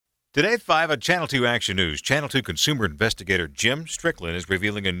Today at 5 on Channel 2 Action News, Channel 2 consumer investigator Jim Strickland is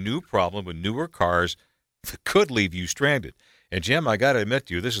revealing a new problem with newer cars that could leave you stranded. And, Jim, I got to admit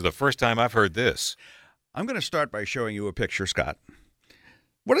to you, this is the first time I've heard this. I'm going to start by showing you a picture, Scott.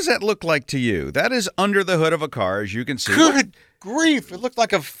 What does that look like to you? That is under the hood of a car, as you can see. Good grief. It looked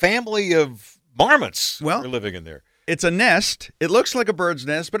like a family of marmots were living in there. It's a nest. It looks like a bird's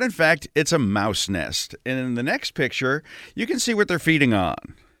nest, but in fact, it's a mouse nest. And in the next picture, you can see what they're feeding on.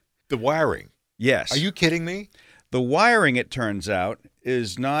 The wiring. Yes. Are you kidding me? The wiring, it turns out,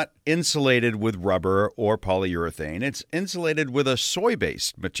 is not insulated with rubber or polyurethane. It's insulated with a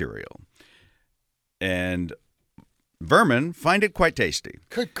soy-based material. And vermin find it quite tasty.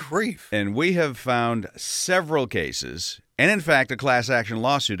 Good grief. And we have found several cases, and in fact, a class action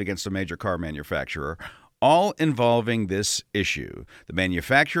lawsuit against a major car manufacturer, all involving this issue. The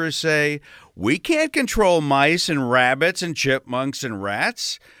manufacturers say, we can't control mice and rabbits and chipmunks and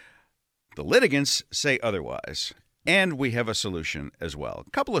rats. The litigants say otherwise. And we have a solution as well.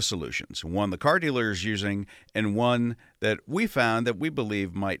 A couple of solutions. One the car dealer is using, and one that we found that we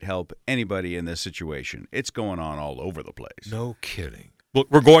believe might help anybody in this situation. It's going on all over the place. No kidding. Well,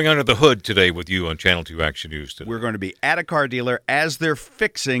 we're going under the hood today with you on Channel 2 Action News today. We're going to be at a car dealer as they're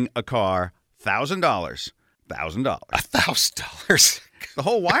fixing a car. $1,000. $1,000. $1,000? The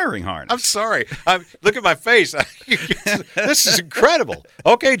whole wiring harness. I'm sorry. Look at my face. This is incredible.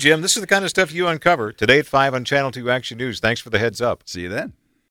 Okay, Jim, this is the kind of stuff you uncover today at 5 on Channel 2 Action News. Thanks for the heads up. See you then.